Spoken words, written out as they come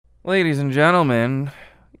Ladies and gentlemen,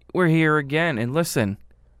 we're here again. And listen,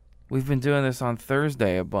 we've been doing this on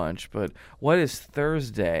Thursday a bunch, but what is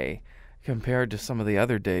Thursday compared to some of the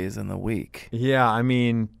other days in the week? Yeah, I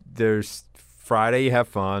mean, there's Friday, you have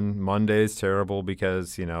fun. Monday's terrible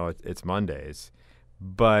because, it's Mondays.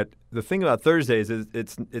 But the thing about Thursdays is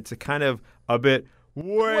it's a kind of a bit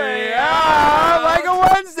way out, like a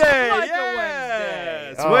Wednesday. Like a yes.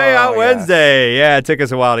 Wednesday. It's way out Wednesday. Yeah, it took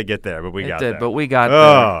us a while to get there, but we got there. But we got there.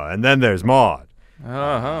 Oh, and then there's Maud.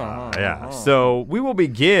 Yeah. So we will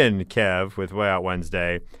begin, Kev, with Way Out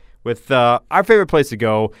Wednesday with our favorite place to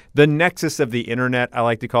go, the nexus of the internet, I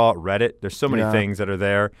like to call it, Reddit. There's so many things that are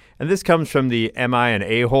there. And this comes from the Am I an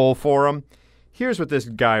A-hole forum. Here's what this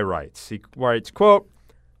guy writes. He writes, quote,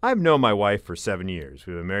 I've known my wife for 7 years.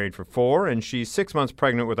 We've been married for 4, and she's 6 months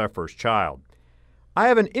pregnant with our first child. I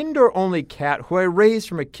have an indoor-only cat who I raised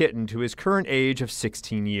from a kitten to his current age of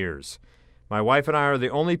 16 years. My wife and I are the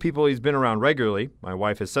only people he's been around regularly. My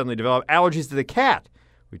wife has suddenly developed allergies to the cat.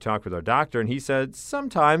 We talked with our doctor, and he said,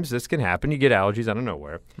 sometimes this can happen. You get allergies out of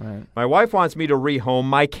nowhere. Right. My wife wants me to rehome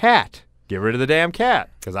my cat. Get rid of the damn cat,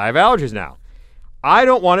 because I have allergies now. I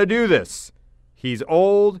don't want to do this. He's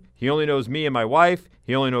old. He only knows me and my wife.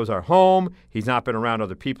 He only knows our home. He's not been around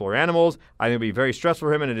other people or animals. I think it would be very stressful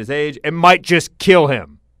for him, and at his age, it might just kill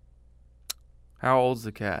him. How old's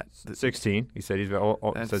the cat? 16. He said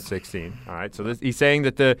said 16. All right. So he's saying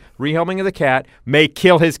that the rehoming of the cat may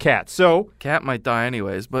kill his cat. So Cat might die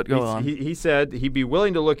anyways, but go on. He said he'd be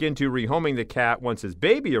willing to look into rehoming the cat once his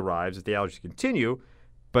baby arrives if the allergies continue,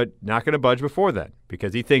 but not going to budge before then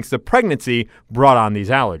because he thinks the pregnancy brought on these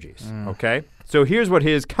allergies. Okay? So here's what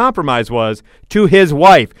his compromise was to his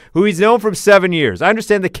wife, who he's known for 7 years. I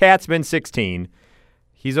understand the cat's been 16.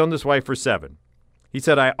 He's owned this wife for 7. He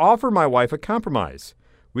said, I offer my wife a compromise.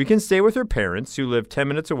 We can stay with her parents, who live 10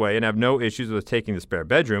 minutes away and have no issues with taking the spare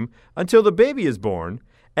bedroom, until the baby is born.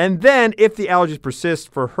 And then, if the allergies persist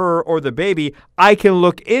for her or the baby, I can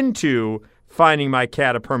look into finding my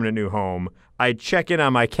cat a permanent new home. I check in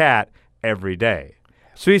on my cat every day.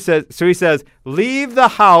 So he says, leave the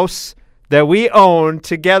house that we own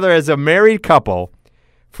together as a married couple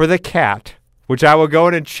for the cat, which I will go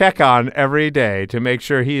in and check on every day to make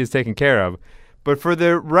sure he is taken care of. But for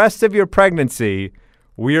the rest of your pregnancy,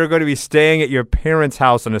 we are going to be staying at your parents'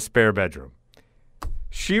 house in a spare bedroom.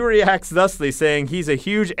 She reacts thusly, saying he's a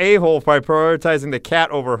huge a-hole by prioritizing the cat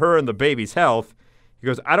over her and the baby's health. He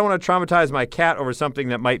goes, I don't want to traumatize my cat over something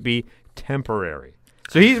that might be temporary.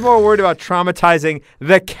 So he's more worried about traumatizing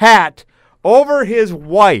the cat over his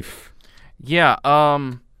wife. Yeah,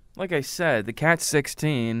 like I said, the cat's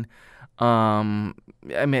 16. I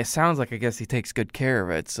mean, it sounds like I guess he takes good care of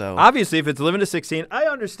it. So obviously, if it's living to 16, I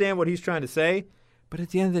understand what he's trying to say. But at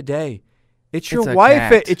the end of the day, it's your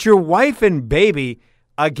wife. It's your wife and baby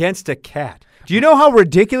against a cat. Do you know how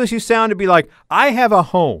ridiculous you sound to be like, I have a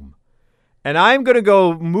home, and I'm going to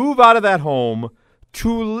go move out of that home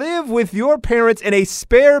to live with your parents in a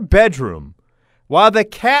spare bedroom while the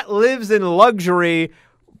cat lives in luxury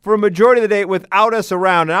for a majority of the day without us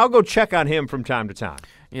around, and I'll go check on him from time to time.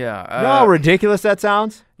 Yeah. You know how ridiculous that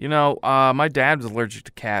sounds? My dad was allergic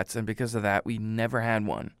to cats, and because of that, we never had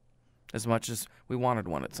one as much as we wanted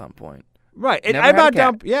one at some point. Right. And I'm not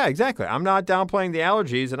down. Yeah, exactly. I'm not downplaying the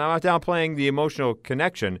allergies, and I'm not downplaying the emotional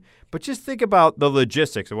connection. But just think about the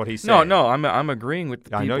logistics of what he's saying. No, I'm agreeing with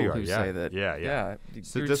the people who yeah. say that. Yeah.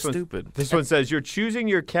 So you're stupid. This one says, you're choosing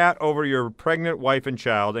your cat over your pregnant wife and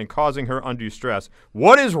child and causing her undue stress.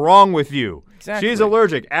 What is wrong with you? Exactly. She's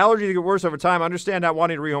allergic. Allergies get worse over time. I understand not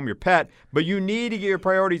wanting to rehome your pet, but you need to get your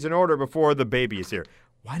priorities in order before the baby is here.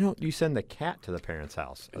 Why don't you send the cat to the parents'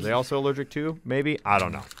 house? Are they also allergic too? Maybe? I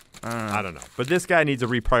don't know. I don't know. But this guy needs to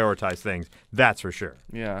reprioritize things. That's for sure.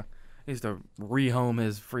 Yeah. He needs to rehome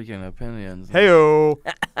his freaking opinions. Hey-o.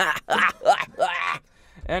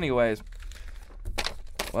 Anyways.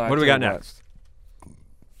 What do we got next?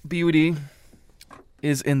 Beauty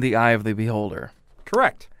is in the eye of the beholder.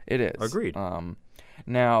 Correct. It is. Agreed.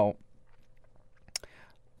 Now,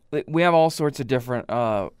 we have all sorts of different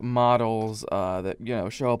models that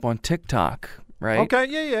show up on TikTok, right? Okay,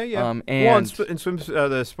 yeah. And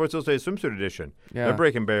the Sports Illustrated Swimsuit Edition, they're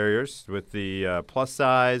breaking barriers with the plus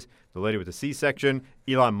size, the lady with the C-section,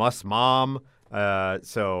 Elon Musk's mom,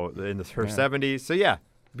 so in her 70s. So yeah,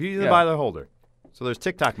 beauty by the holder. So there's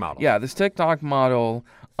TikTok models. Yeah, this TikTok model,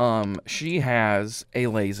 she has a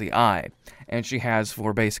lazy eye, and she has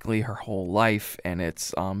for basically her whole life, and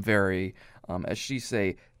it's very, as she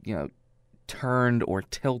say, turned or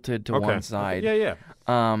tilted to one side. Okay.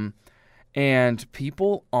 Yeah. And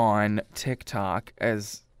people on TikTok,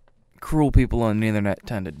 as cruel people on the internet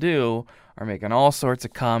tend to do, are making all sorts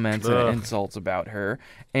of comments and insults about her.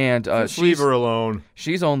 And Just leave her alone.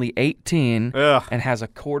 She's only 18 Ugh. and has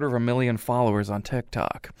 250,000 followers on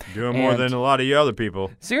TikTok. Doing more than a lot of you other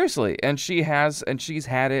people. Seriously, and she's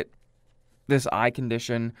had it, this eye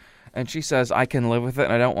condition, and she says, I can live with it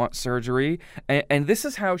and I don't want surgery. And this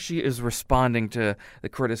is how she is responding to the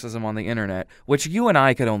criticism on the internet, which you and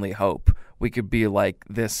I could only hope we could be like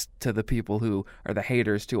this to the people who are the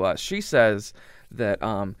haters to us. She says that,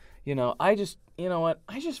 I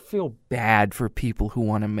just feel bad for people who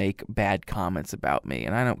want to make bad comments about me,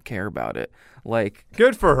 and I don't care about it. Like,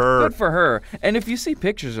 good for her. Good for her. And if you see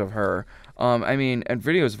pictures of her, and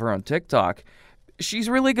videos of her on TikTok, she's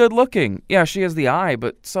really good looking. Yeah, she has the eye,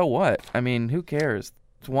 but so what? I mean, who cares?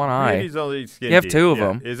 It's one eye. Beauty's only skin you have deep. two of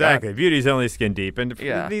them. Exactly. Beauty's only skin deep. And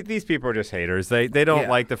Yeah. these people are just haters. They don't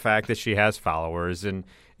like the fact that she has followers. And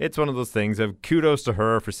it's one of those things of kudos to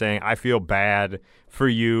her for saying, I feel bad for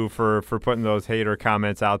you for putting those hater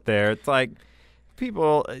comments out there. It's like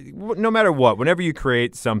people, no matter what, whenever you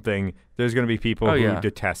create something, there's going to be people who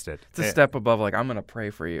detest it. It's a step above, like, I'm going to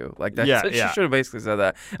pray for you. Like, that's, she should have basically said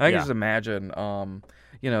that. I can just imagine,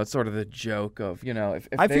 it's sort of the joke of, if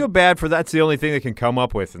I feel bad for that's the only thing they can come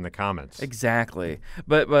up with in the comments. Exactly.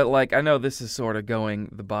 But like, I know this is sort of going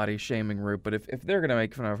the body shaming route, but if they're going to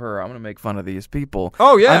make fun of her, I'm going to make fun of these people.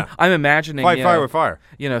 Oh, yeah. I'm imagining, fire with fire.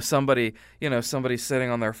 Somebody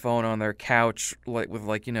sitting on their phone on their couch, like with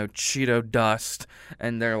Cheeto dust,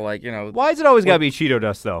 and they're like, Why is it always got to be Cheeto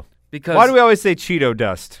dust, though? Because why do we always say Cheeto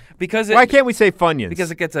dust? Why can't we say Funyuns? Because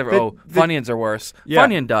it gets Funyuns are worse. Yeah.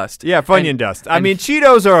 Funyun dust. Yeah, Funyun dust. I mean,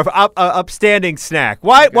 Cheetos are an upstanding snack.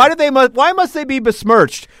 Why must they be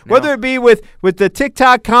besmirched? No. Whether it be with the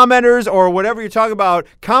TikTok commenters or whatever you're talking about,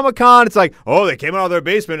 Comic-Con, it's like, oh, they came out of their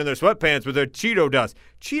basement in their sweatpants with their Cheeto dust.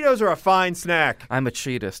 Cheetos are a fine snack. I'm a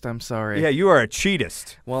cheatist. I'm sorry. Yeah, you are a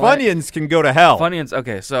cheatist. Well, Funyuns can go to hell. Funyuns,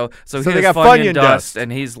 okay, so they got Funyun dust,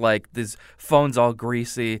 and he's like, his phone's all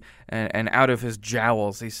greasy, and out of his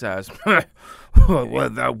jowls he says,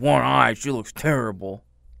 with that one eye, she looks terrible.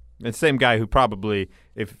 The same guy who probably,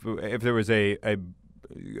 if there was a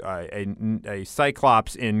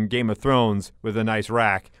Cyclops in Game of Thrones with a nice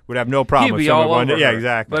rack, would have no problem. He'd be all over her. Yeah,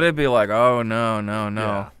 exactly. But it'd be like, oh no.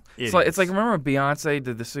 Yeah. It's like remember when Beyonce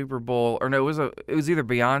did the Super Bowl, or no, it was either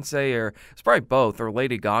Beyonce or it's probably both, or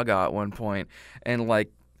Lady Gaga at one point, and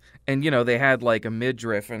they had like a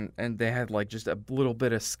midriff and they had like just a little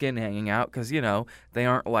bit of skin hanging out because they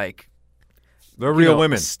aren't like they're real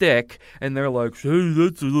women. A stick, and they're like, hey,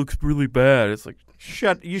 that looks really bad. It's like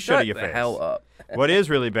shut your face. Hell up. What is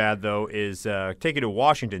really bad though is taking to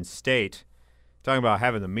Washington State, talking about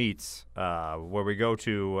having the meats, where we go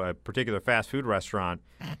to a particular fast food restaurant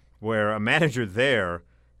where a manager there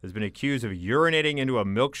has been accused of urinating into a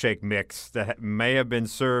milkshake mix that may have been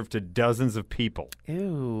served to dozens of people.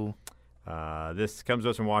 Ew. This comes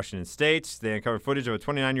to us from Washington State. They uncovered footage of a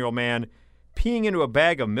 29-year-old man peeing into a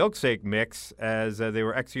bag of milkshake mix as they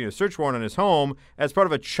were executing a search warrant on his home as part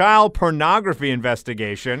of a child pornography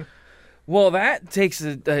investigation. Well, that takes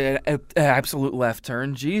an absolute left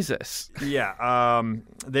turn. Jesus. Yeah,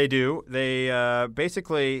 they do. They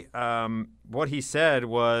basically, what he said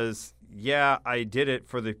was, yeah, I did it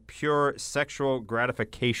for the pure sexual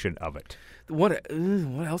gratification of it. What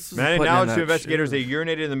else is Man acknowledged to investigators they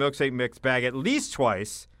urinated in the milkshake mix bag at least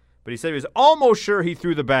twice, but he said he was almost sure he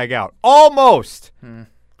threw the bag out. Almost.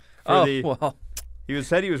 Well. He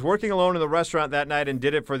said he was working alone in the restaurant that night and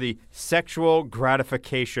did it for the sexual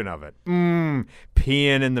gratification of it.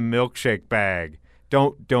 Peeing in the milkshake bag.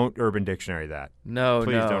 Don't Urban Dictionary that. No,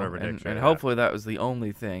 Please don't Urban Dictionary and that. hopefully that was the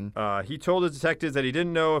only thing. He told his detectives that he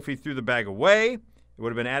didn't know if he threw the bag away. It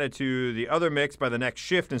would have been added to the other mix by the next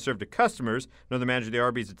shift and served to customers. Another manager of the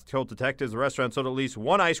Arby's told detectives the restaurant sold at least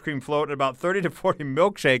one ice cream float and about 30 to 40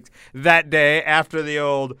 milkshakes that day after the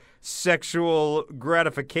old sexual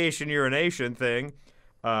gratification urination thing.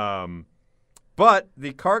 But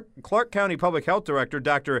the Clark County Public Health Director,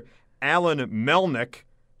 Dr. Alan Melnick,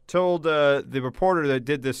 told the reporter that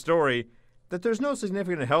did this story that there's no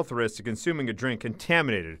significant health risk to consuming a drink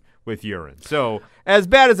contaminated with urine. So, as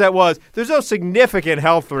bad as that was, there's no significant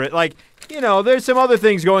health risk. Like, there's some other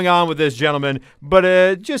things going on with this gentleman,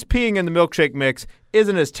 but just peeing in the milkshake mix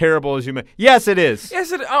isn't as terrible as you may. Yes, it is.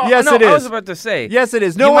 Yes, it is. I was about to say. Yes, it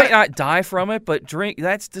is. You might not die from it, but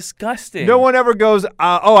that's disgusting. No one ever goes,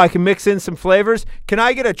 I can mix in some flavors. Can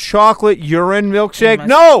I get a chocolate urine milkshake?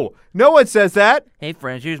 No. No one says that. Hey,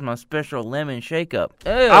 friends, here's my special lemon shake-up.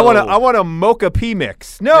 I want a mocha pea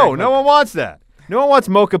mix. No, no one wants that. No one wants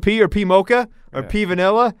mocha pea or pea mocha or pea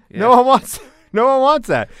vanilla. Yeah. No one wants No one wants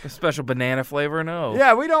that. A special banana flavor, no.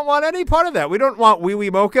 Yeah, we don't want any part of that. We don't want wee wee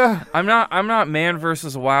mocha. I'm not Man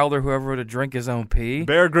versus Wild or whoever to drink his own pee.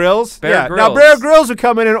 Bear Grylls? Bear Now, Grylls. Bear Grylls would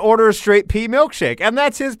come in and order a straight pea milkshake, and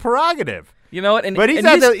that's his prerogative. You know what? And, But he's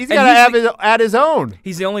and got to add his own.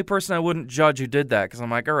 He's the only person I wouldn't judge who did that because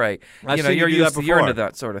I'm like, all right, I've you know, seen you you're do used that to, you're before. into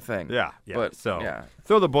that sort of thing. Yeah. But, so yeah.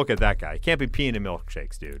 throw the book at that guy. You can't be peeing in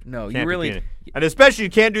milkshakes, dude. No, you Can't be really- peeing- And especially you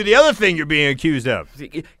can't do the other thing you're being accused of.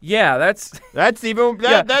 Yeah, that's That's even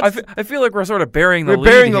yeah. that's I feel like we're sort of burying the we're lead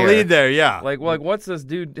burying the here. lead there. Yeah. Like what's this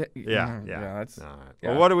dude? Yeah. That's All right.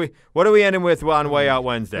 yeah. Well, what are we ending with on Way Out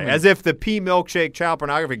Wednesday? As if the pea milkshake child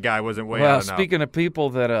pornography guy wasn't way well. out enough. Speaking of people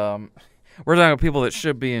that we're talking about people that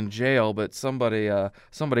should be in jail, but somebody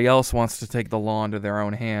else wants to take the law into their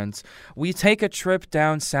own hands. We take a trip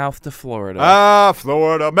down south to Florida.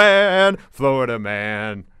 Florida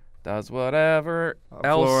man. Does whatever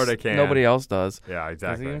else Florida can. nobody else does. Yeah, Is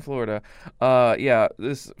exactly. he in Florida? Yeah,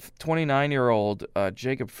 this 29-year-old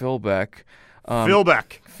Jacob Philbeck.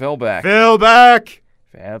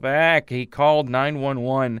 Philbeck. He called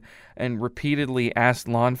 911 and repeatedly asked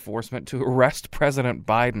law enforcement to arrest President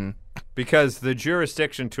Biden. Because the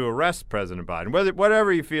jurisdiction to arrest President Biden,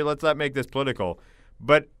 whatever you feel, let's not make this political.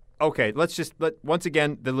 But, okay, once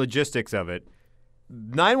again, the logistics of it.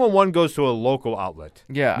 911 goes to a local outlet.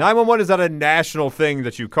 Yeah. 911 is not a national thing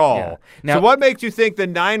that you call. Yeah. Now- So what makes you think the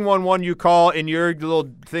 911 you call in your little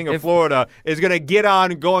thing of Florida is going to get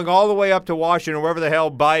on going all the way up to Washington, wherever the hell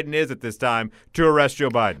Biden is at this time, to arrest Joe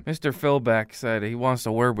Biden? Mr. Philbeck said he wants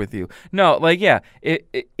to word with you. No, like, yeah,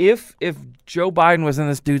 if Joe Biden was in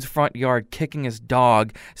this dude's front yard kicking his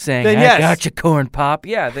dog, saying, Then I yes. got you, corn pop,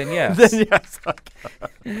 yeah, then yes. Then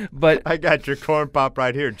yes. But I got your corn pop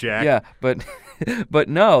right here, Jack. yeah, but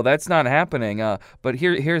no, that's not happening. But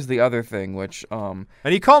here's the other thing, which And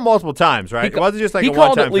he called multiple times, right? It wasn't just like he a called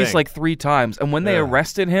one-time at least thing. like 3 times, and when they Yeah.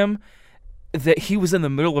 arrested him, that he was in the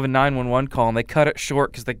middle of a 911 call, and they cut it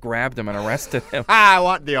short because they grabbed him and arrested him. I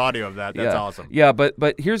want the audio of that. That's yeah. awesome. Yeah, but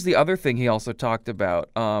here's the other thing he also talked about.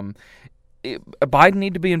 Biden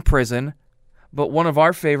needed to be in prison, but one of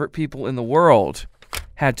our favorite people in the world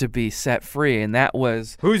had to be set free, and that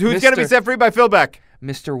was Who's going to be set free by Philbeck?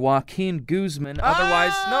 Mr. Joaquin Guzman,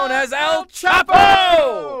 otherwise known as El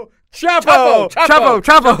Chapo! Chapo!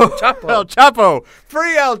 Chapo! El Chapo!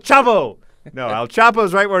 Free El Chapo! No, El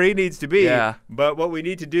Chapo's right where he needs to be. Yeah. But what we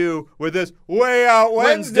need to do with this Way Out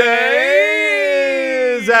Wednesday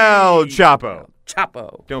is El Chapo.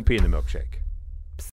 Chapo. Don't pee in the milkshake.